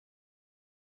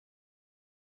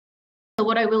So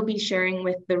what I will be sharing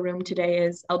with the room today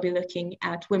is I'll be looking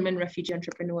at women refugee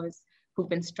entrepreneurs who've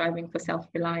been striving for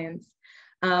self-reliance.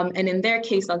 And in their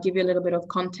case, I'll give you a little bit of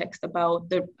context about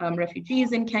the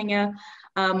refugees in Kenya,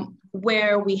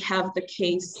 where we have the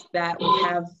case that we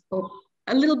have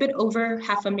a little bit over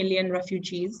 500,000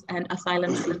 refugees and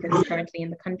asylum seekers currently in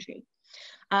the country.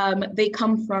 They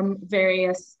come from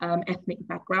various ethnic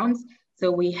backgrounds. So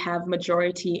we have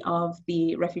majority of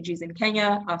the refugees in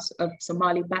Kenya of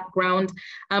Somali background.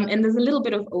 And there's a little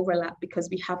bit of overlap because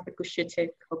we have the Cushitic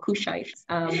or Kushites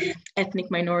ethnic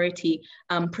minority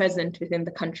present within the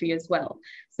country as well.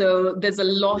 So there's a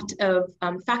lot of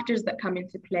factors that come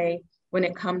into play when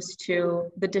it comes to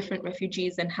the different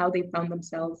refugees and how they found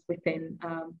themselves within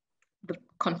the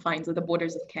confines or the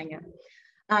borders of Kenya.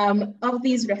 Of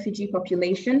these refugee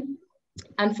population,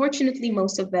 unfortunately,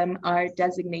 most of them are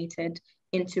designated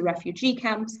into refugee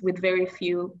camps with very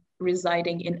few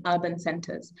residing in urban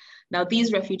centers. Now,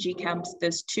 these refugee camps,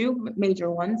 there's two major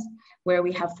ones where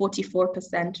we have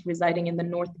 44% residing in the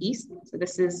northeast. So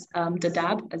this is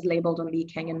Dadaab as labeled on the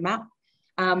Kenyan map,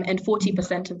 and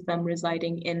 40% of them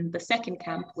residing in the second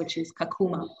camp, which is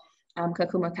Kakuma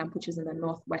camp, which is in the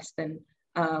northwestern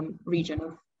region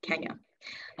of Kenya.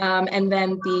 And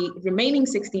then the remaining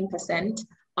 16%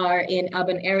 are in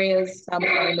urban areas. Some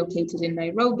are located in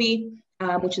Nairobi,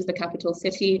 which is the capital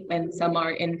city, and some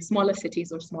are in smaller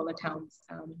cities or smaller towns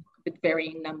with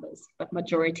varying numbers, but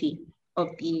majority of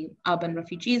the urban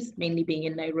refugees mainly being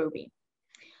in Nairobi.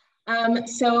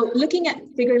 So looking at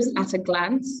figures at a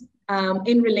glance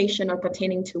in relation or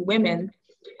pertaining to women,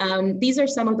 these are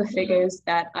some of the figures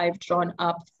that I've drawn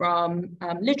up from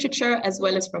literature as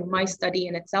well as from my study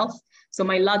in itself. So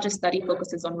my largest study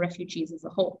focuses on refugees as a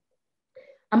whole.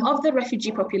 Of the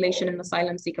refugee population and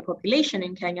asylum seeker population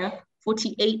in Kenya,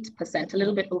 48%, a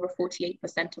little bit over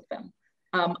 48% of them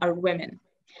are women.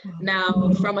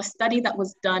 Now, from a study that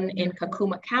was done in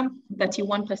Kakuma camp,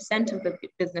 31% of the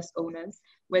business owners,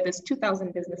 where there's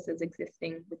 2,000 businesses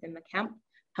existing within the camp,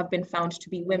 have been found to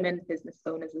be women business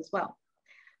owners as well.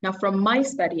 Now, from my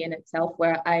study in itself,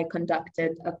 where I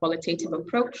conducted a qualitative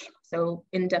approach, so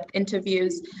in-depth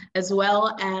interviews, as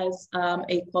well as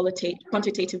a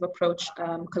quantitative approach,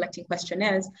 collecting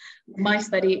questionnaires, my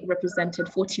study represented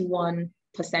 41%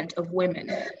 of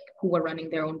women who were running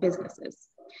their own businesses.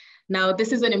 Now,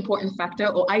 this is an important factor,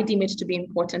 or I deem it to be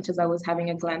important as I was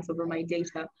having a glance over my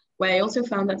data, where I also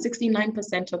found that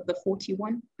 69% of the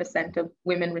 41% of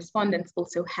women respondents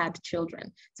also had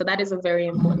children. So that is a very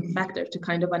important factor to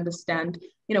kind of understand,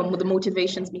 you know, the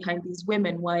motivations behind these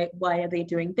women. Why are they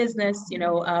doing business? You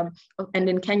know, and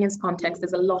in Kenya's context,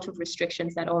 there's a lot of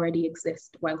restrictions that already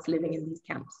exist whilst living in these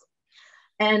camps.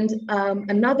 And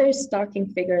another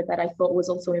starking figure that I thought was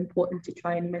also important to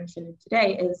try and mention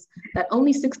today is that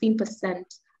only 16%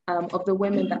 of the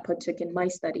women that partook in my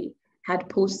study had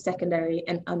post-secondary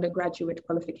and undergraduate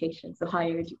qualifications, so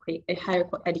higher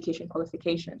education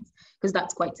qualifications, because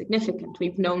that's quite significant. We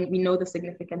know the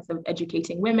significance of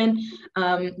educating women.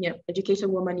 You know, educate a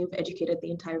woman, you've educated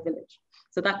the entire village.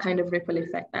 So that kind of ripple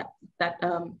effect, that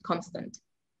constant.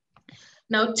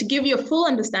 Now, to give you a full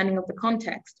understanding of the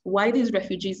context, why these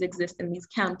refugees exist in these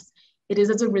camps, it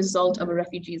is as a result of a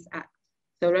Refugees Act.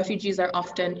 So refugees are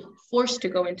often forced to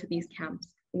go into these camps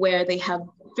where they have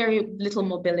very little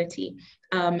mobility,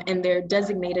 and they're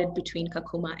designated between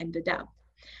Kakuma and Dadaab.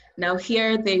 Now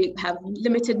here they have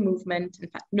limited movement, in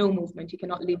fact, no movement. You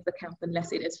cannot leave the camp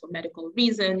unless it is for medical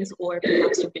reasons, or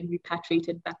perhaps you've been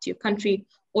repatriated back to your country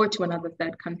or to another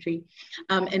third country.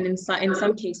 And in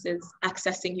some cases,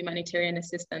 accessing humanitarian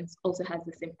assistance also has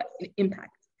this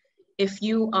impact. If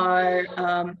you are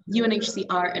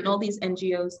UNHCR and all these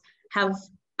NGOs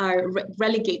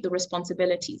relegate the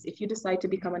responsibilities. If you decide to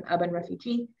become an urban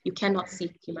refugee, you cannot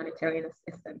seek humanitarian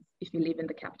assistance if you live in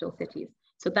the capital cities.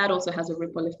 So that also has a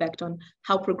ripple effect on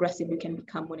how progressive you can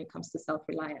become when it comes to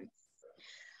self-reliance.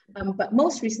 But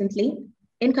most recently,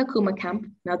 in Kakuma camp,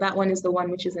 now that one is the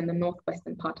one which is in the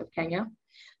northwestern part of Kenya,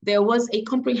 there was a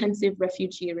comprehensive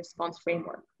refugee response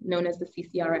framework known as the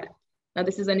CCRF. Now,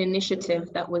 this is an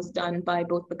initiative that was done by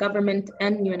both the government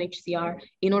and UNHCR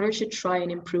in order to try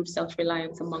and improve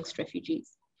self-reliance amongst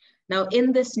refugees. Now,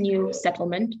 in this new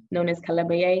settlement known as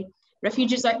Kaleboye,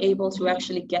 refugees are able to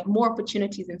actually get more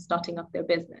opportunities in starting up their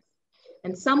business.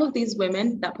 And some of these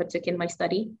women that partook in my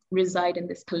study reside in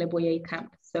this Kaleboye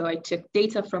camp. So I took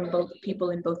data from both people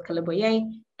in both Kaleboye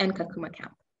and Kakuma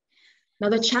camp. Now,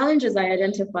 the challenges I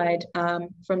identified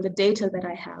from the data that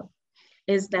I have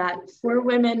is that for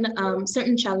women,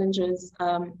 certain challenges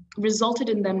resulted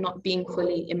in them not being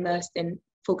fully immersed in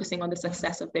focusing on the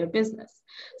success of their business.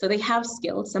 So they have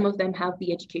skills. Some of them have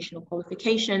the educational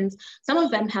qualifications. Some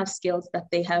of them have skills that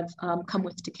they have come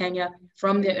with to Kenya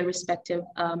from their respective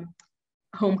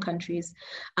home countries.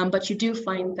 But you do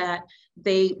find that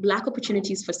they lack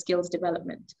opportunities for skills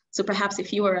development. So perhaps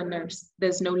if you are a nurse,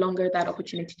 there's no longer that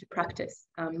opportunity to practice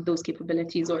those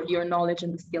capabilities or your knowledge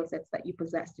and the skill sets that you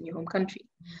possessed in your home country.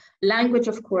 Language,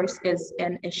 of course, is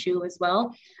an issue as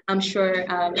well. I'm sure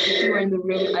if you were in the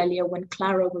room earlier when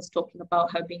Clara was talking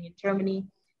about her being in Germany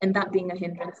and that being a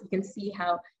hindrance, you can see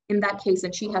how in that case,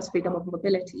 and she has freedom of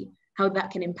mobility, how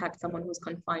that can impact someone who's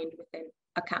confined within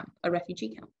a camp, a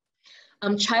refugee camp.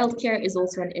 Childcare is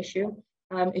also an issue.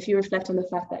 If you reflect on the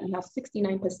fact that you have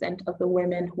 69% of the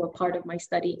women who are part of my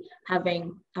study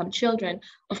having children,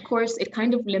 of course, it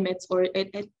kind of limits or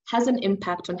it has an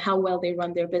impact on how well they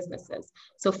run their businesses.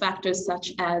 So factors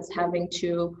such as having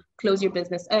to close your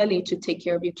business early to take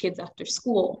care of your kids after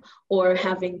school, or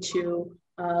having to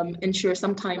ensure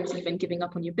sometimes even giving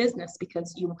up on your business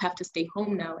because you have to stay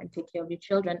home now and take care of your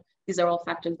children. These are all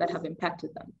factors that have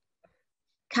impacted them.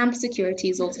 Camp security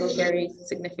is also a very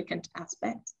significant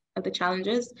aspect of the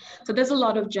challenges. So there's a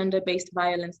lot of gender-based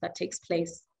violence that takes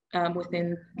place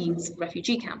within these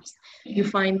refugee camps. You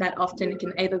find that often it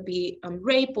can either be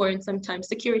rape or in sometimes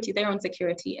security, their own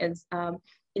security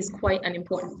is quite an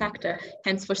important factor.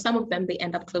 Hence, for some of them, they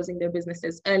end up closing their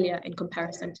businesses earlier in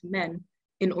comparison to men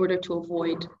in order to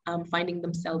avoid finding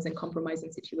themselves in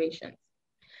compromising situations.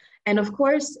 And of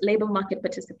course, labor market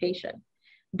participation.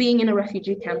 Being in a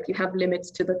refugee camp, you have limits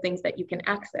to the things that you can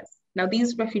access. Now,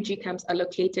 these refugee camps are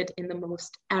located in the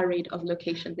most arid of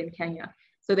locations in Kenya.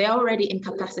 So they are already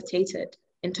incapacitated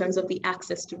in terms of the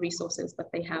access to resources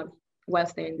that they have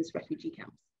whilst they're in these refugee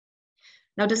camps.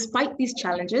 Now, despite these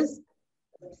challenges,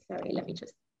 sorry, let me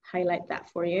just highlight that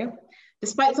for you.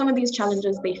 Despite some of these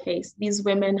challenges they face, these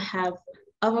women have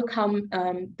overcome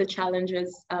the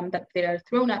challenges that they are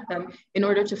thrown at them in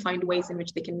order to find ways in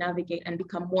which they can navigate and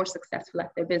become more successful at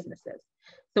their businesses.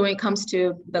 So when it comes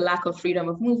to the lack of freedom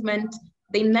of movement,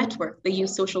 they network, they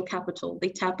use social capital, they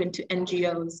tap into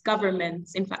NGOs,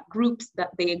 governments, in fact, groups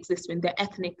that they exist in, their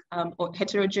ethnic or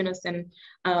heterogeneous and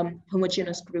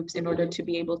homogeneous groups in order to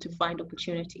be able to find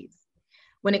opportunities.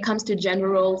 When it comes to gender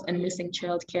roles and missing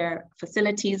childcare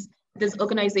facilities, there's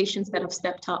organizations that have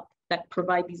stepped up that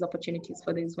provide these opportunities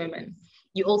for these women.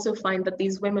 You also find that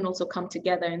these women also come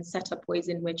together and set up ways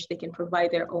in which they can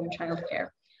provide their own childcare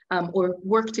or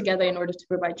work together in order to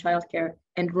provide childcare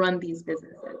and run these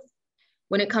businesses.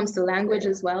 When it comes to language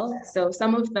as well, so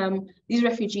some of them, these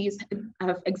refugees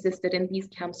have existed in these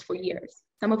camps for years.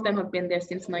 Some of them have been there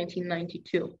since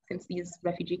 1992, since these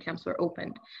refugee camps were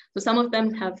opened. So some of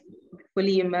them have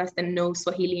fully immersed and know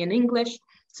Swahili and English,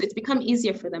 so it's become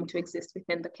easier for them to exist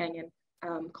within the Kenyan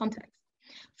context.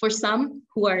 For some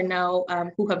who are now,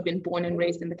 who have been born and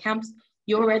raised in the camps,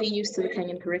 you're already used to the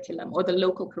Kenyan curriculum or the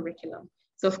local curriculum.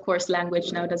 So of course,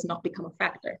 language now does not become a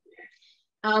factor.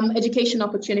 Education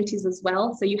opportunities as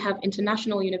well. So you have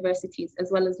international universities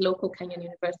as well as local Kenyan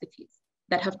universities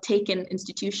that have taken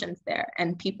institutions there,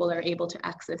 and people are able to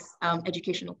access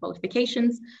educational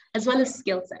qualifications as well as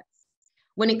skill sets.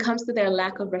 When it comes to their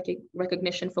lack of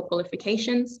recognition for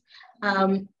qualifications,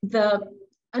 the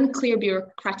unclear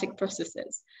bureaucratic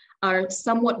processes are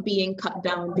somewhat being cut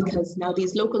down because now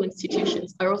these local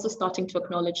institutions are also starting to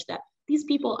acknowledge that these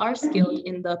people are skilled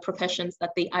in the professions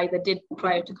that they either did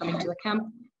prior to coming to the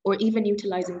camp or even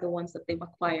utilizing the ones that they've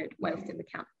acquired whilst in the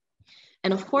camp.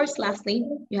 And of course, lastly,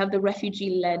 you have the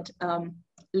refugee-led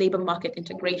labor market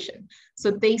integration.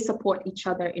 So they support each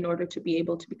other in order to be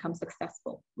able to become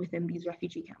successful within these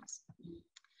refugee camps.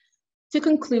 To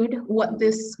conclude, what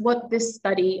this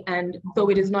study, and though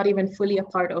it is not even fully a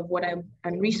part of what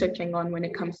I'm researching on when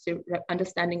it comes to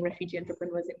understanding refugee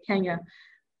entrepreneurs in Kenya,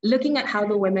 looking at how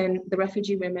the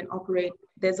refugee women operate,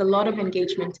 there's a lot of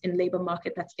engagement in labor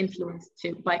market that's influenced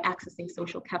by accessing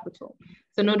social capital.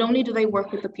 So not only do they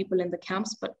work with the people in the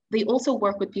camps, but they also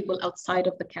work with people outside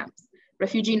of the camps.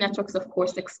 Refugee networks, of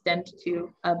course, extend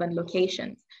to urban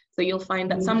locations. So you'll find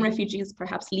that some refugees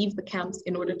perhaps leave the camps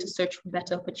in order to search for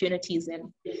better opportunities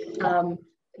in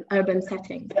urban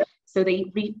settings. So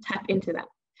they tap into that.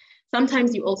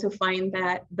 Sometimes you also find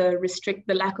that the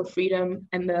lack of freedom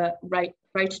and the right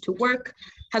to work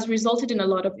has resulted in a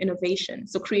lot of innovation.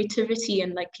 So creativity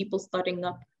and like people starting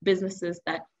up businesses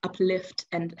that uplift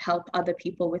and help other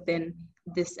people within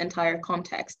this entire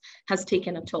context has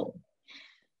taken a toll.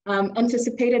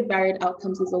 Anticipated varied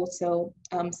outcomes is also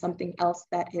something else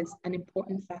that is an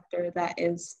important factor that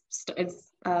is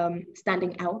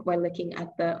standing out while looking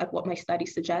at what my study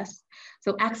suggests.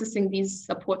 So accessing these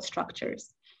support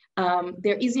structures.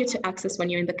 they're easier to access when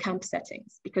you're in the camp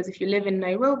settings, because if you live in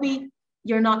Nairobi,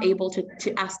 you're not able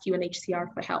to ask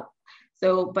UNHCR for help.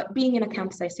 So, but being in a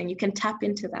camp setting, you can tap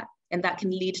into that, and that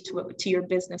can lead to your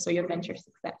business or your venture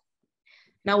success.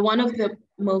 Now, one of the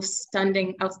most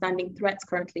outstanding threats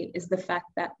currently is the fact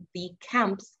that the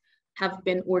camps have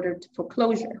been ordered for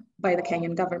closure by the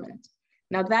Kenyan government.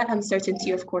 Now, that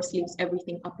uncertainty, of course, leaves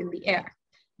everything up in the air.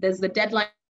 There's the deadline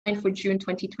for June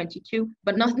 2022,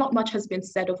 but not much has been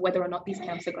said of whether or not these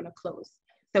camps are going to close.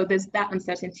 So there's that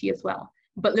uncertainty as well.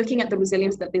 But looking at the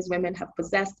resilience that these women have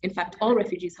possessed, in fact, all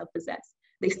refugees have possessed,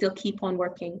 they still keep on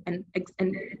working and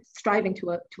striving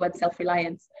towards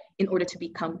self-reliance in order to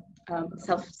become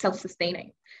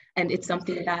self-sustaining. And it's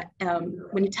something that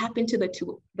when you tap into the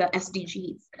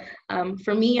SDGs,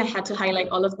 for me, I had to highlight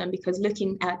all of them, because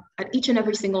looking at each and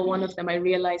every single one of them, I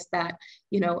realized that,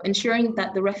 ensuring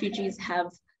that the refugees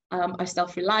are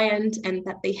self-reliant and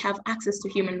that they have access to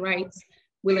human rights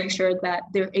will ensure that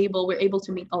we're able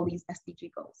to meet all these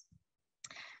SDG goals.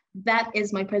 That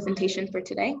is my presentation for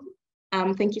today.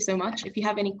 Thank you so much. If you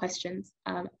have any questions,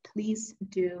 please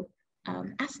do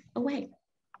ask away.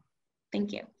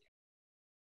 Thank you.